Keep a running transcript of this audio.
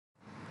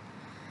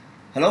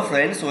Hello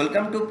friends,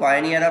 welcome to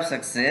Pioneer of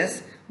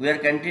Success. We are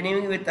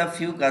continuing with a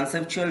few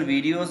conceptual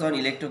videos on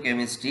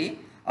electrochemistry.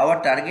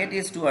 Our target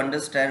is to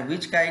understand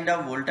which kind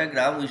of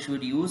voltagram we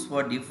should use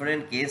for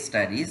different case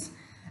studies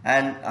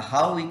and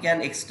how we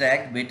can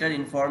extract better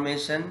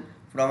information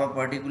from a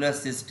particular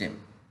system.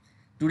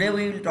 Today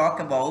we will talk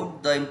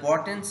about the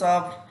importance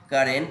of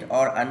current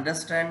or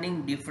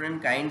understanding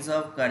different kinds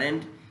of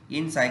current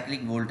in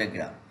cyclic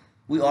voltagram.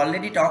 We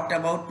already talked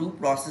about two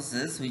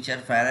processes which are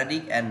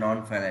Faradic and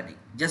non-Faradic.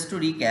 Just to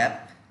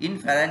recap, in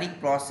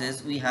Faradic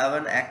process we have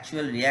an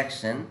actual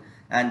reaction,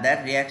 and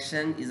that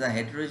reaction is a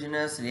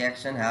heterogeneous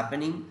reaction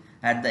happening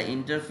at the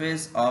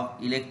interface of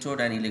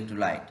electrode and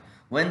electrolyte.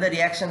 When the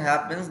reaction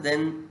happens,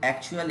 then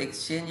actual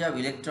exchange of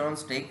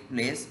electrons take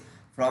place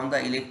from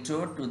the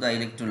electrode to the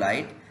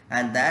electrolyte,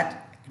 and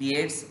that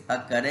creates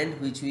a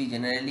current which we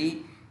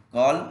generally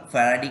call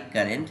Faradic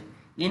current.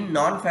 In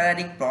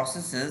non-Faradic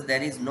processes,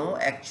 there is no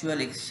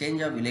actual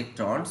exchange of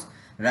electrons,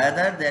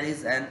 rather there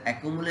is an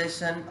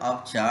accumulation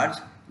of charge.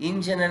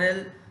 In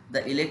general,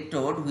 the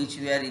electrode which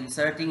we are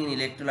inserting in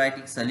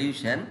electrolytic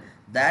solution,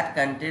 that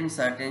contains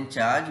certain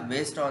charge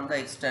based on the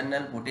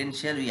external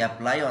potential we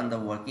apply on the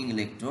working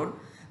electrode,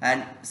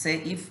 and say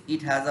if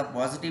it has a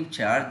positive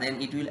charge,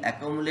 then it will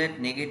accumulate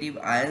negative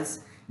ions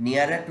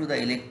nearer to the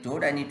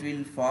electrode and it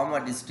will form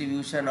a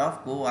distribution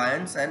of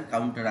co-ions and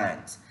counter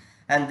ions,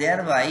 and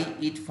thereby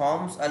it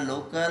forms a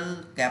local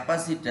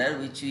capacitor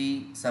which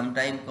we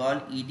sometimes call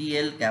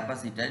EDL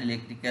capacitor,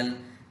 electrical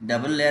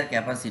double layer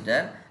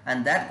capacitor,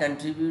 and that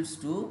contributes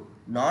to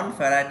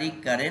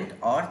non-Faradic current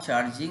or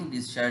charging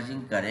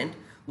discharging current.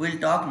 We'll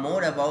talk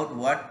more about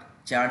what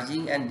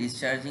charging and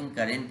discharging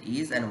current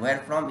is and where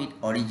from it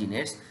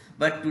originates,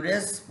 but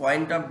today's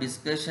point of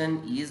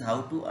discussion is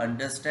how to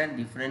understand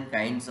different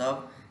kinds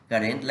of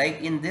current.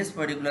 Like in this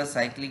particular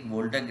cyclic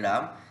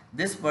voltagram,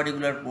 this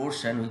particular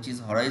portion which is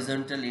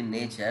horizontal in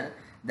nature,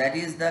 that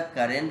is the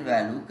current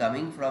value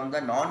coming from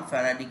the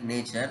non-Faradic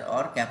nature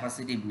or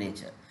capacitive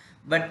nature.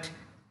 But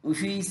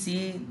if we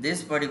see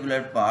this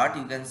particular part,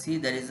 you can see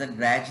there is a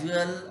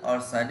gradual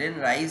or sudden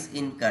rise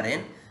in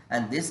current,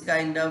 and this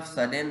kind of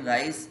sudden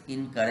rise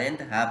in current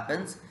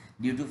happens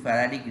due to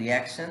Faradic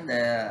reaction.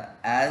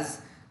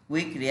 As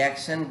quick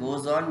reaction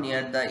goes on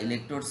near the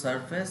electrode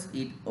surface,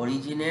 it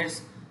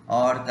originates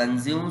or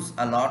consumes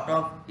a lot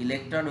of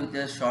electron with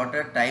a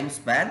shorter time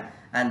span,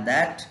 and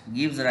that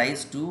gives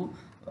rise to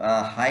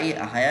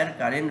higher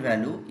current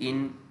value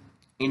in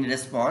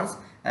response,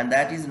 and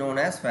that is known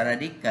as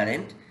Faradic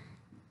current.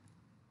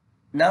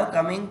 Now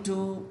coming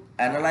to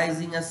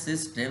analyzing a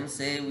system,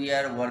 say we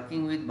are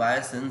working with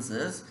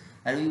biosensors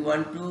and we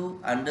want to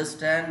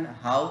understand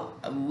how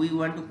we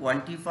want to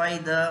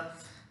quantify the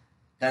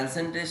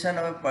concentration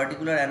of a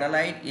particular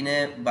analyte in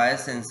a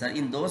biosensor.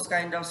 In those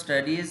kind of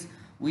studies,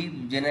 we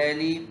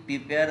generally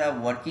prepare a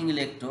working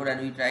electrode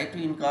and we try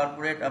to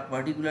incorporate a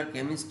particular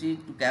chemistry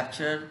to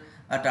capture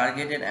a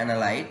targeted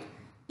analyte.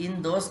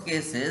 In those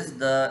cases,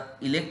 the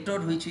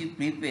electrode which we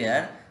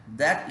prepare,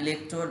 that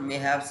electrode may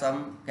have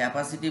some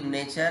capacitive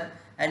nature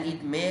and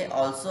it may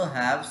also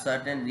have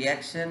certain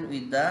reaction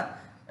with the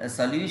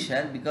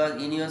solution, because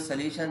in your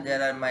solution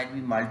there might be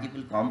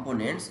multiple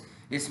components.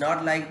 It's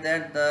not like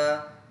that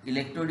the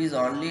electrode is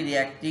only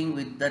reacting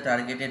with the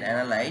targeted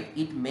analyte.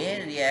 It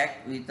may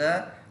react with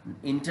a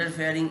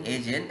interfering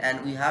agent,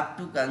 and we have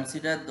to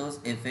consider those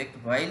effects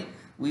while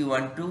we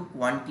want to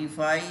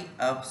quantify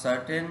a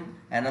certain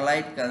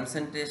analyte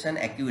concentration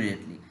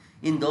accurately.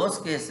 In those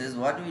cases,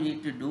 what we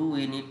need to do,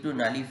 we need to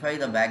nullify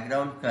the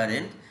background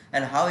current,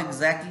 and how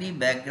exactly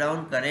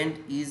background current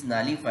is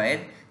nullified,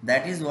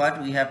 that is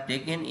what we have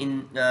taken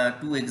in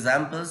two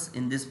examples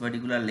in this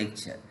particular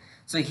lecture.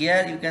 So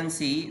here you can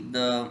see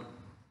the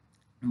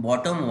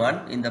bottom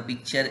one in the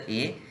picture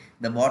A.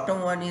 The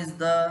bottom one is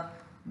the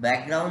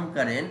background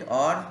current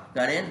or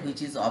current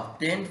which is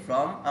obtained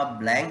from a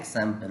blank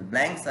sample.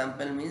 Blank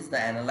sample means the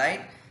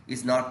analyte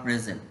is not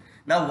present.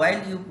 Now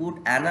while you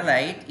put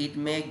analyte, it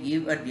may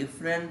give a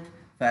different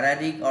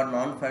Faradic or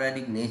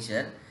non-Faradic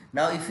nature.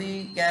 Now if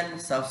we can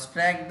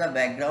subtract the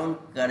background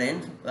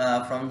current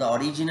from the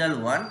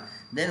original one,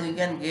 then we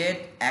can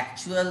get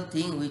actual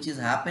thing which is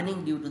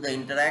happening due to the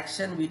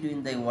interaction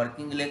between the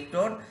working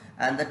electrode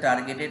and the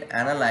targeted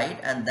analyte,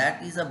 and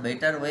that is a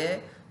better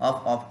way of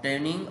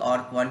obtaining or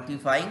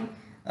quantifying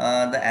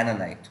the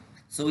analyte.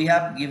 So we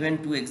have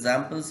given two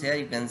examples here.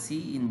 You can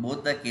see in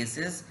both the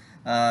cases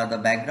the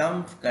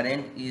background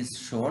current is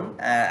shown,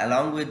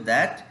 along with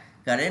that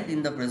current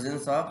in the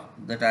presence of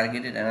the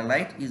targeted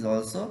analyte is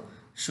also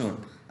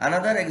shown.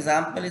 Another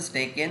example is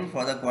taken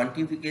for the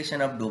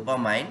quantification of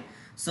dopamine.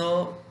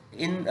 So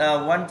in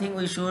one thing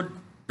we should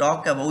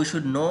talk about, we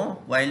should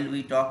know while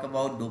we talk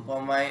about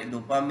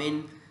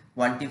dopamine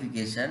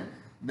quantification.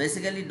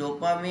 Basically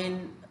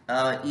dopamine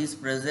is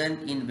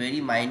present in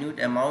very minute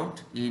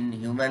amount in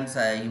human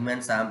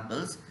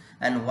samples,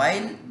 and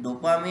while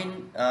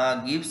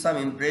dopamine gives some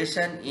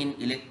impression in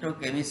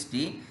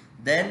electrochemistry,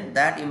 then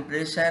that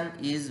impression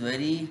is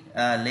very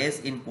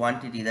less in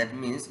quantity. That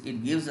means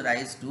it gives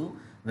rise to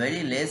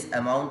very less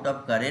amount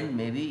of current,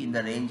 maybe in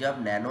the range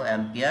of nano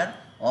ampere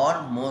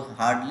or more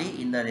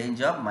hardly in the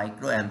range of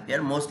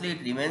microampere. Mostly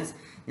it remains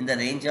in the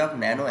range of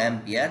nano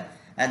ampere,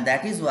 and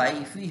that is why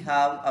if we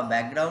have a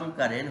background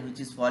current which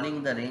is falling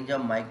in the range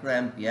of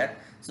microampere,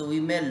 so we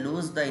may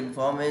lose the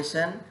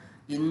information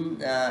in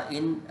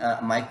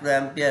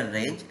microampere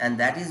range, and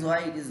that is why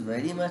it is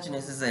very much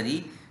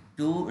necessary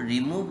to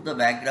remove the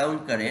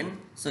background current.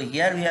 So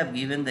here we have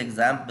given the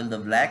example, the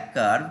black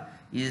curve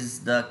is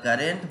the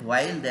current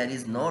while there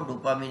is no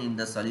dopamine in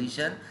the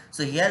solution.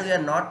 So here we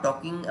are not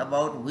talking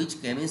about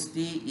which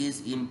chemistry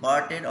is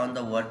imparted on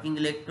the working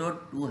electrode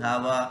to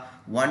have a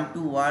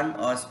one-to-one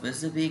or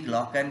specific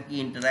lock and key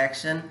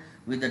interaction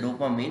with the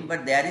dopamine,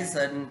 but there is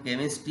certain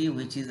chemistry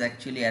which is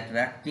actually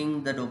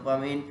attracting the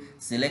dopamine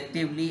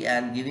selectively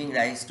and giving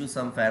rise to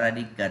some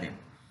Faradic current.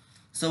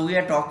 So we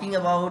are talking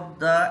about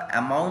the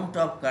amount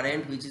of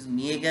current which is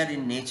meager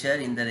in nature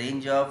in the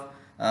range of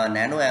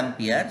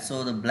nanoampere.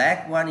 So the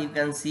black one, you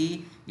can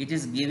see it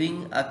is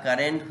giving a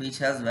current which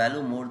has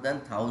value more than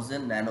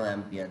 1000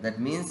 nanoampere. That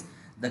means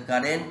the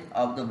current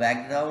of the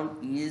background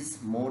is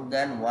more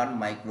than 1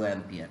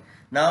 microampere.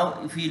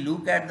 Now if we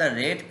look at the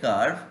red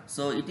curve,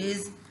 so it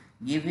is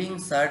giving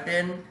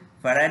certain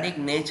Faradic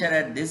nature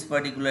at this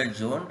particular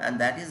zone, and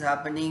that is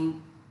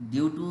happening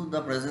due to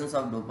the presence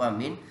of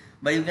dopamine.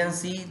 But you can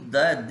see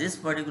that this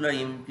particular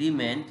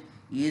increment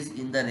is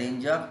in the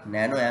range of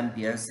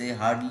nanoampere, say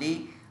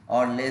hardly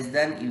or less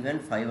than even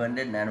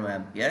 500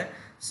 nanoampere.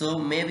 So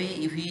maybe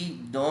if we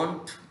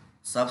don't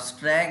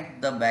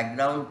subtract the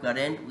background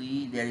current,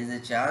 there is a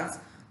chance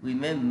we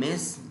may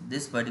miss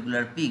this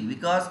particular peak,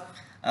 because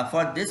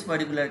for this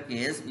particular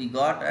case we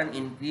got an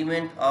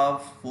increment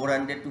of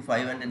 400 to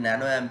 500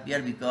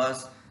 nanoampere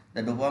because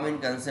the dopamine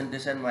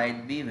concentration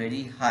might be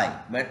very high.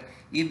 But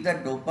if the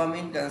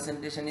dopamine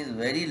concentration is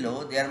very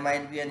low, there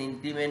might be an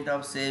increment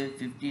of say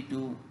 50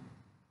 to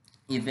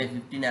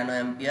even 50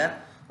 nanoampere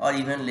or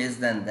even less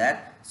than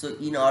that. So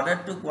in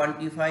order to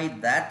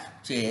quantify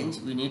that change,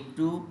 we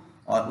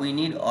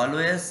need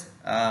always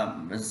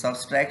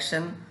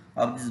subtraction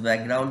of this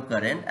background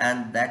current,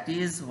 and that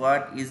is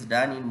what is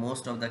done in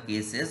most of the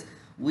cases.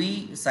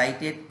 We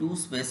cited two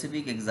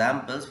specific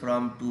examples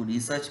from two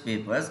research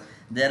papers.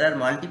 There are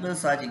multiple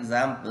such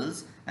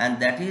examples, and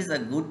that is a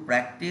good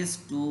practice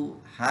to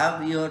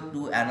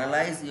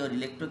analyze your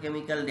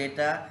electrochemical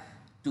data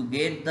to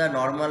get the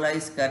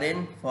normalized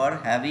current for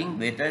having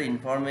better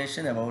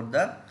information about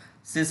the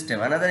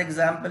system. Another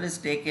example is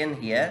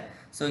taken here.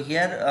 So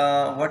here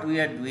what we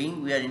are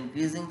doing, we are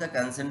increasing the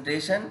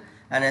concentration,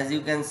 and as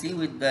you can see,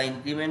 with the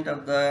increment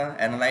of the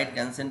analyte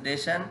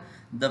concentration,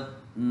 the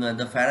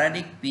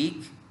Faradic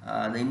peak,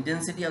 the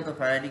intensity of the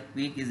Faradic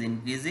peak is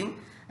increasing,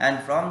 and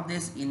from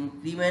this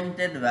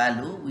incremented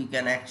value we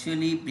can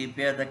actually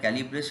prepare the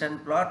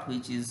calibration plot,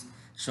 which is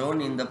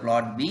shown in the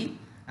plot B.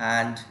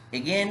 And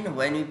again,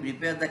 when we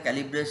prepare the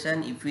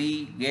calibration, if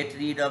we get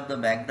rid of the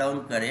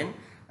background current,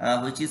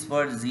 which is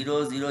for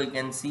 0 0, you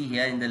can see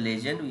here in the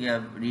legend we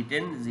have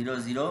written 0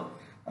 0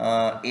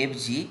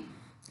 Fg.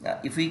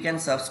 If we can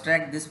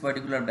subtract this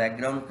particular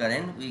background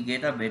current, we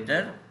get a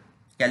better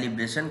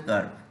calibration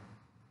curve.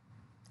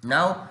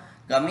 Now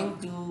coming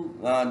to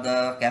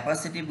the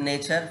capacitive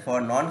nature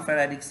for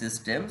non-Faradic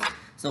systems.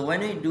 So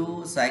when we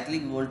do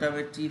cyclic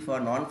voltammetry for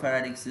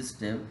non-Faradic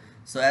system,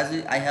 so as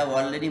I have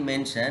already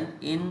mentioned,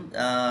 in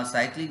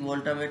cyclic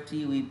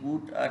voltammetry we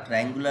put a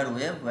triangular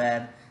wave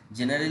where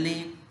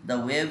generally the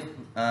wave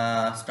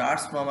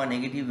starts from a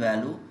negative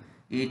value,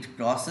 it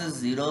crosses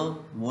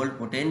 0 volt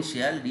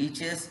potential,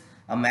 reaches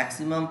a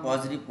maximum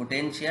positive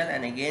potential,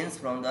 and again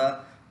from the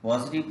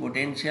positive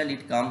potential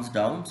it comes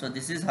down. So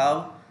this is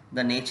how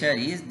the nature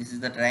is. This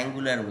is the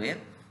triangular wave.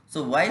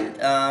 So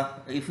while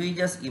if we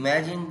just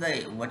imagine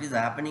what is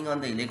happening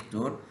on the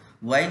electrode,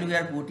 while we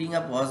are putting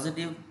a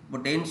positive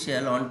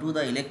potential onto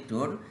the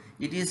electrode,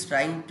 it is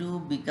trying to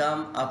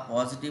become a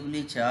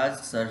positively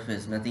charged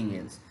surface, nothing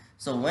else.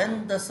 So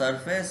when the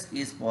surface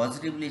is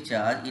positively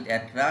charged, it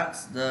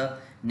attracts the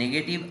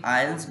negative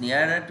ions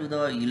nearer to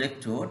the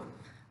electrode,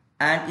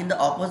 and in the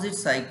opposite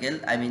cycle,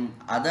 I mean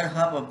other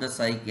half of the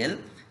cycle,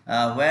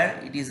 where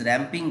it is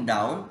ramping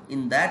down,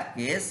 in that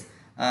case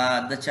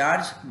the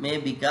charge may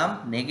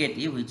become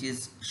negative, which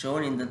is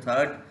shown in the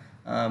third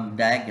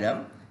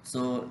diagram.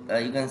 So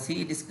you can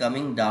see it is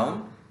coming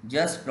down,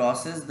 just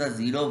crosses the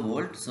 0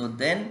 volt, so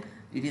then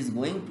it is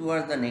going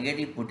towards the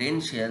negative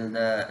potential.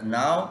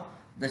 Now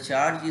the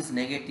charge is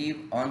negative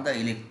on the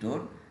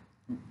electrode.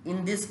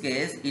 In this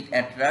case it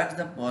attracts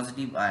the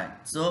positive ion.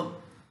 So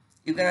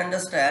you can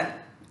understand,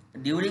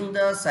 during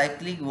the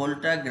cyclic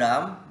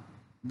voltagram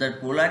the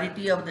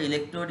polarity of the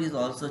electrode is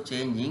also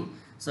changing.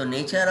 So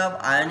nature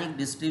of ionic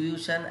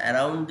distribution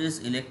around this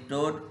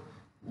electrode,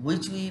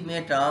 which we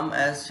may term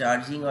as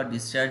charging or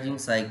discharging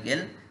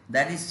cycle,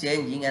 that is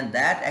changing, and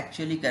that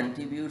actually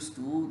contributes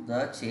to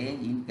the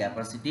change in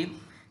capacitive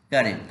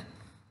current.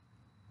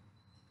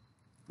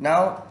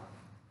 Now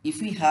if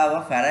we have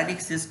a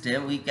Faradic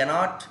system, we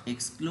cannot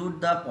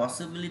exclude the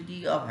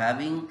possibility of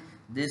having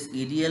this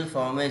ideal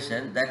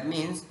formation. That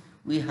means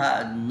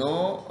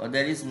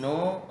there is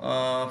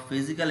no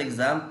physical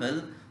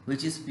example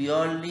which is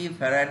purely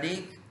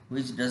Faradic,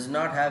 which does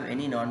not have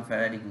any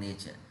non-Faradic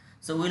nature.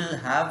 So we'll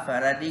have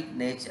Faradic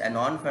nature and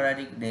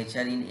non-Faradic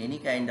nature in any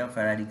kind of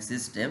Faradic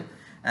system,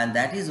 and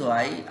that is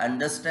why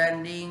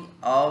understanding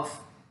of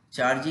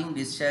charging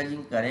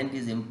discharging current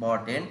is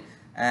important.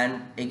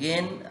 And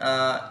again,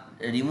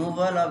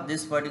 removal of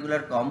this particular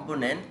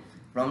component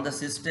from the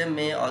system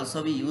may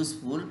also be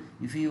useful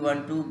if you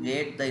want to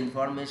get the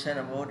information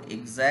about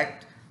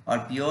exact or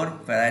pure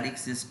Faradic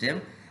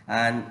system,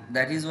 and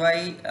that is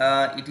why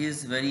it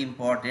is very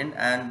important.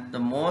 And the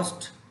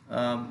most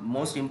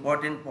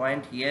important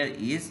point here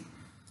is,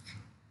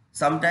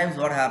 sometimes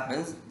what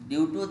happens,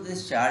 due to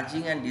this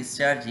charging and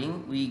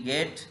discharging, we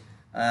get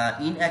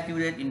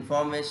inaccurate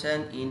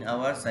information in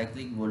our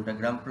cyclic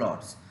voltagram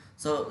plots.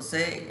 So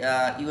say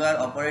you are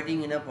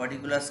operating in a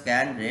particular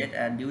scan rate,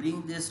 and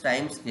during this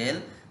time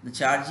scale the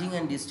charging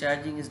and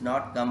discharging is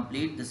not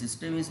complete, the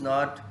system is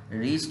not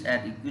reached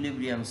at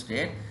equilibrium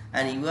state,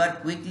 and you are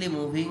quickly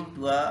moving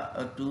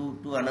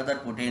to another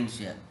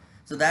potential.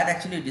 So that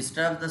actually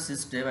disturbs the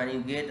system and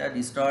you get a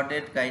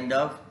distorted kind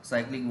of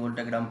cyclic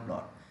voltagram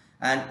plot.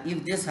 And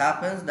if this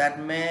happens,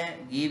 that may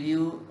give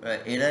you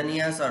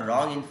erroneous or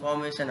wrong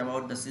information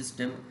about the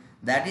system.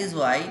 That is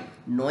why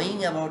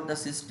knowing about the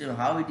system,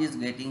 how it is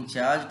getting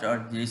charged or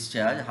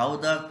discharged, how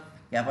the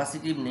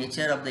capacitive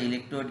nature of the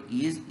electrode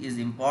is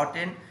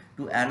important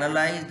to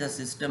analyze the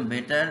system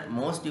better.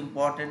 Most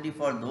importantly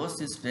for those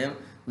systems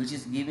which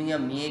is giving a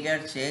meager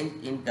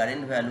change in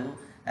current value.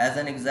 As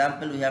an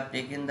example, we have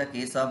taken the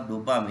case of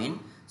dopamine.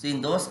 So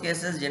in those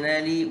cases,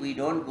 generally we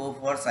don't go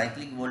for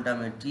cyclic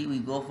voltammetry, we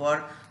go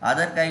for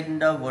other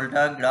kind of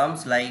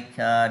voltagrams like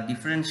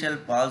differential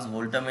pulse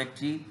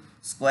voltammetry,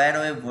 square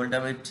wave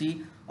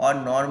voltammetry, or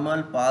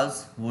normal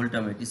pulse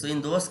voltammetry. So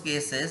in those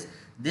cases,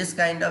 this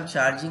kind of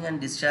charging and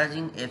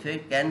discharging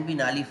effect can be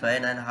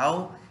nullified, and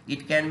how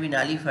it can be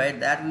nullified,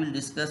 that we will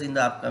discuss in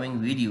the upcoming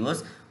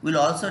videos. We will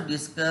also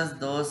discuss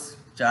those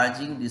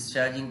charging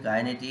discharging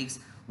kinetics,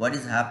 what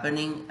is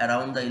happening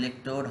around the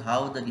electrode,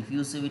 how the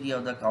diffusivity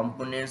of the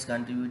components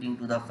contributing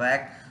to the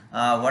fact,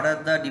 what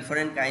are the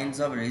different kinds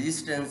of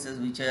resistances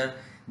which are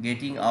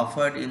getting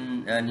offered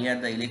in near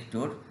the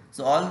electrode.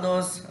 So all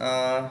those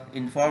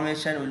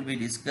information will be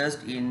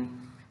discussed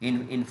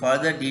in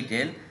further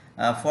detail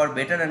for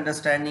better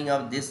understanding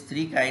of these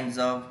three kinds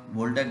of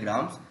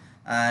voltagrams,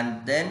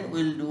 and then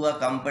we'll do a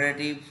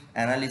comparative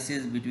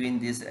analysis between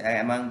this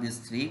among these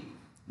three.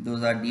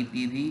 Those are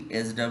DPV,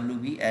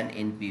 SWV, and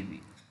NPV.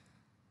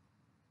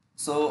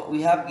 So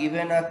we have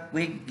given a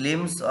quick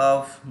glimpse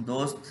of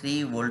those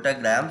three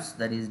voltagrams,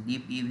 that is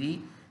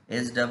DPV,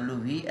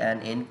 SWV,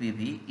 and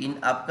NPV. In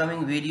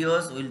upcoming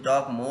videos we'll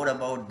talk more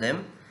about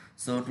them.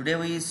 So today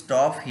we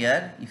stop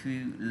here. If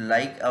you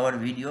like our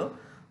video,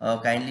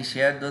 kindly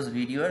share those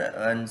videos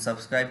and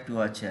subscribe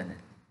to our channel.